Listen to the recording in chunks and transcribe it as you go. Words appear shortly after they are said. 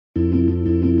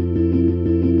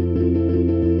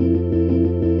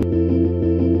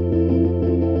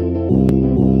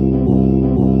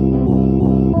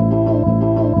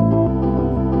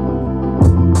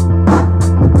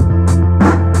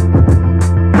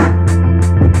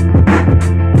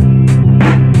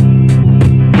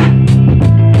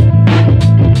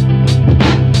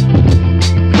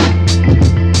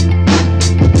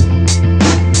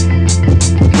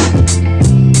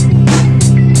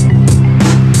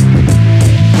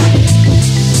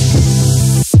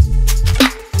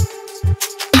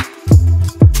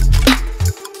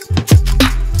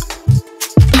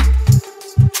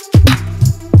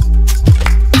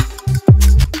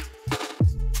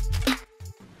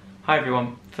Hi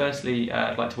everyone, firstly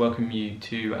I'd like to welcome you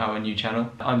to our new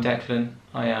channel. I'm Declan,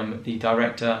 I am the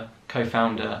director,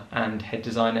 co-founder and head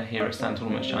designer here at STAG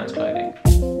Clothing.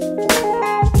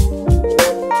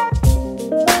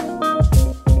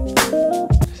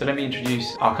 So let me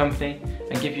introduce our company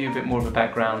and give you a bit more of a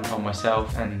background on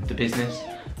myself and the business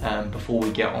before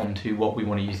we get on to what we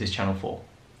want to use this channel for.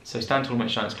 So STAG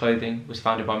Clothing was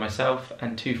founded by myself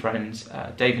and two friends,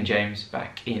 Dave and James,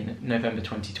 back in November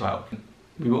 2012.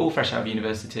 We were all fresh out of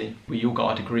university, we all got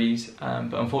our degrees,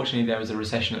 but unfortunately there was a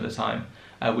recession at the time,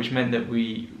 which meant that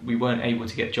we weren't able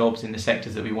to get jobs in the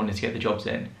sectors that we wanted to get the jobs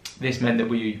in. This meant that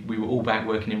we were all back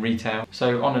working in retail.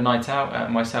 So on a night out,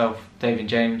 myself, Dave and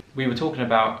James, we were talking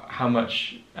about how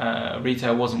much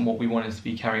retail wasn't what we wanted to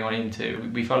be carrying on into.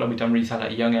 We felt like we'd done retail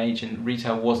at a young age and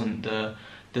retail wasn't the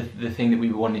thing that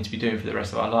we wanted to be doing for the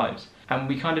rest of our lives. And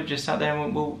we kind of just sat there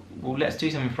and went, well let's do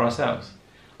something for ourselves.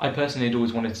 I personally had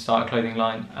always wanted to start a clothing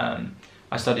line.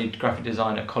 I studied graphic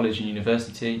design at college and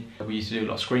university. We used to do a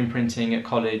lot of screen printing at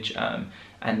college,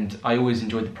 and I always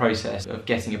enjoyed the process of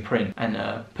getting a print and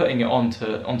putting it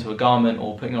onto a garment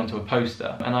or putting it onto a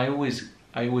poster. And I always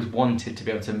wanted to be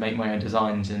able to make my own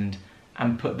designs and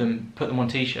put them on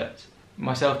t-shirts.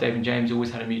 Myself, Dave and James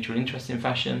always had a mutual interest in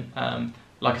fashion.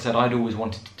 Like I said, I'd always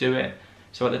wanted to do it.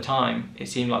 So at the time, it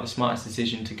seemed like the smartest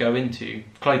decision to go into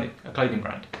clothing, a clothing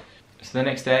brand. So the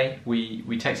next day, we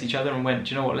texted each other and went,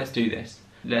 do you know what, let's do this.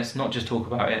 Let's not just talk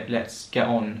about it, let's get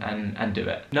on and do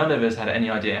it. None of us had any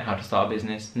idea how to start a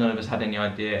business. None of us had any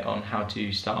idea on how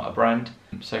to start a brand.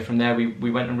 So from there,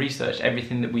 we went and researched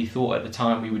everything that we thought at the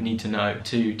time we would need to know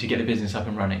to get the business up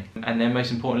and running. And then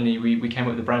most importantly, we came up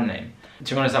with the brand name.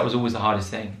 To be honest, that was always the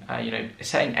hardest thing.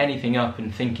 Setting anything up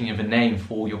and thinking of a name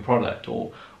for your product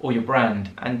or your brand.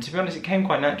 And to be honest, it came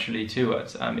quite naturally to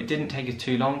us. It didn't take us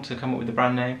too long to come up with the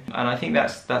brand name. And I think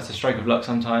that's a stroke of luck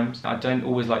sometimes. I don't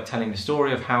always like telling the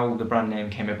story of how the brand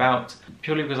name came about,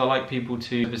 purely because I like people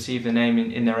to perceive the name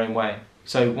in their own way.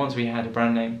 So once we had a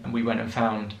brand name, we went and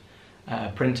found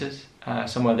printers,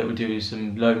 somewhere that would do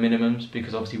some low minimums,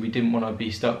 because obviously we didn't want to be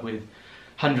stuck with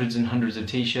hundreds and hundreds of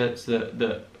t-shirts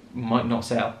that might not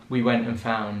sell. We went and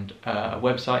found a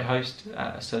website host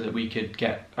so that we could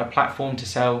get a platform to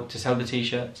sell the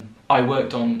t-shirts. I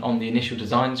worked on the initial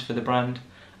designs for the brand.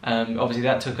 Obviously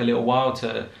that took a little while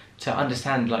to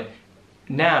understand. Like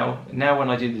now when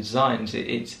I do the designs,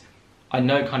 I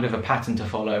know kind of a pattern to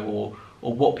follow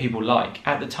or what people like.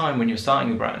 At the time when you're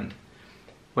starting a brand,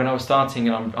 when I was starting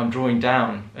and I'm drawing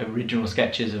down original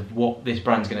sketches of what this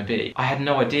brand's going to be, I had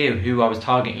no idea who I was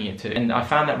targeting it to, and I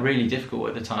found that really difficult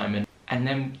at the time. And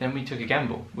then we took a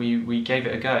gamble. We gave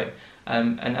it a go.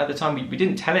 And at the time we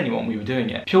didn't tell anyone we were doing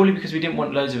it, purely because we didn't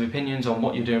want loads of opinions on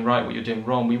what you're doing right, what you're doing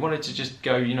wrong. We wanted to just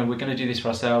go, we're going to do this for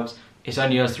ourselves. It's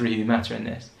only us three who matter in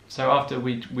this. So after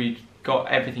we'd got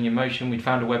everything in motion, we'd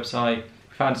found a website,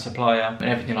 found a supplier and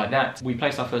everything like that, we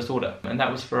placed our first order, and that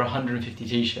was for 150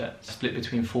 t-shirts split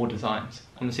between 4 designs.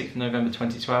 On the 6th of November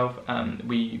 2012,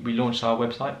 we launched our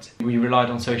website. We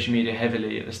relied on social media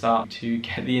heavily at the start to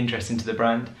get the interest into the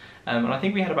brand, and I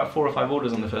think we had about 4 or 5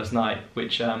 orders on the first night,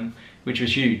 which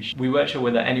was huge. We weren't sure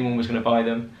whether anyone was going to buy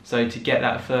them, so to get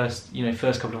that first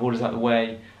couple of orders out of the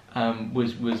way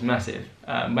was massive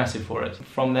for us.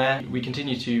 From there, we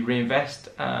continued to reinvest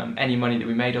any money that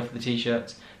we made off of the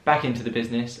t-shirts back into the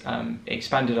business,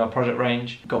 expanded our product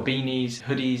range, got beanies,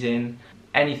 hoodies in,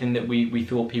 anything that we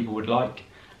thought people would like.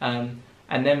 And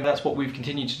then that's what we've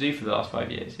continued to do for the last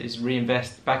 5 years, is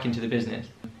reinvest back into the business.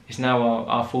 It's now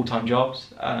our full-time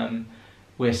jobs.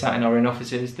 We're sat in our own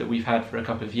offices that we've had for a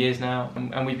couple of years now,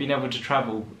 and we've been able to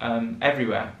travel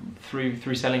everywhere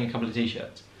through selling a couple of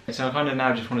t-shirts. So I kind of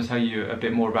now just want to tell you a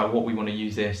bit more about what we want to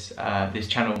use this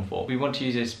channel for. We want to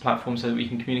use this platform so that we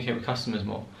can communicate with customers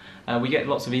more. We get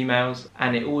lots of emails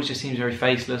and it always just seems very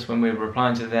faceless when we're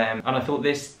replying to them. And I thought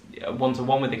this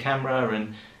one-to-one with the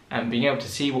camera and being able to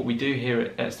see what we do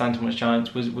here at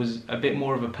STAG was a bit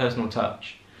more of a personal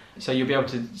touch. So you'll be able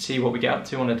to see what we get up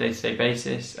to on a day-to-day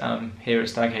basis here at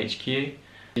STAG HQ.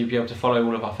 You'll be able to follow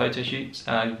all of our photo shoots,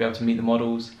 you'll be able to meet the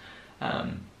models,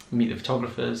 meet the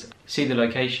photographers, see the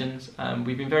locations.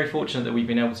 We've been very fortunate that we've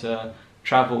been able to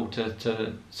travel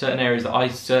to certain areas that I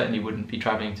certainly wouldn't be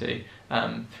travelling to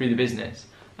through the business.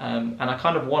 And I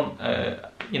kind of want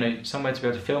somewhere to be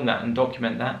able to film that and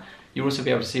document that. You'll also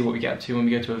be able to see what we get up to when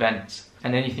we go to events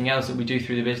and anything else that we do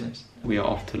through the business. We are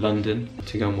off to London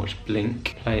to go and watch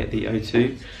Blink play at the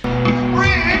O2.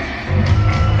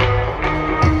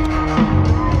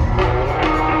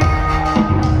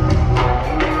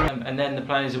 And then the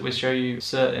plan is that we'll show you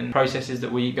certain processes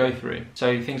that we go through.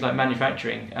 So things like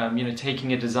manufacturing,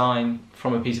 taking a design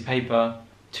from a piece of paper,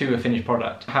 to a finished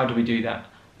product. How do we do that?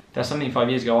 That's something 5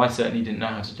 years ago I certainly didn't know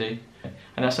how to do.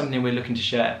 And that's something we're looking to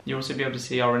share. You'll also be able to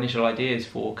see our initial ideas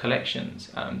for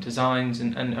collections, designs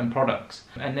and products,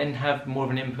 and then have more of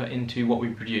an input into what we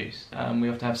produce. We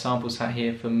often have samples sat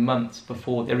here for months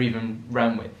before they're even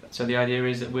ran with. So the idea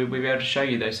is that we'll be able to show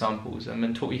you those samples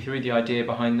and talk you through the idea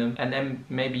behind them, and then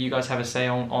maybe you guys have a say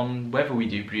on whether we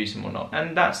do produce them or not.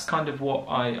 And that's kind of what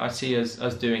I see us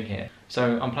doing here.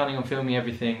 So I'm planning on filming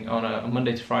everything on a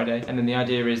Monday to Friday, and then the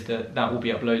idea is that will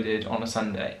be uploaded on a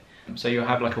Sunday. So you'll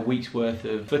have like a week's worth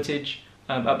of footage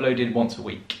uploaded once a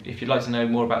week. If you'd like to know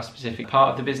more about a specific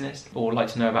part of the business, or like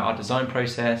to know about our design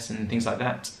process and things like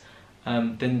that,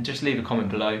 then just leave a comment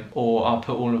below, or I'll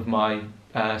put all of my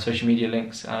social media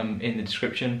links in the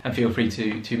description, and feel free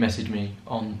to message me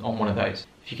on one of those.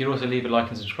 If you could also leave a like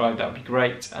and subscribe, that would be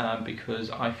great, because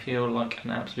I feel like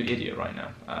an absolute idiot right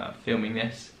now filming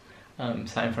this,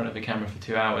 sat in front of a camera for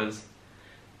 2 hours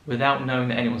without knowing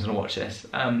that anyone's going to watch this.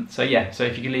 So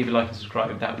if you could leave a like and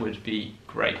subscribe, that would be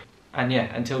great. And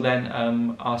yeah, until then,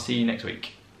 I'll see you next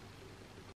week.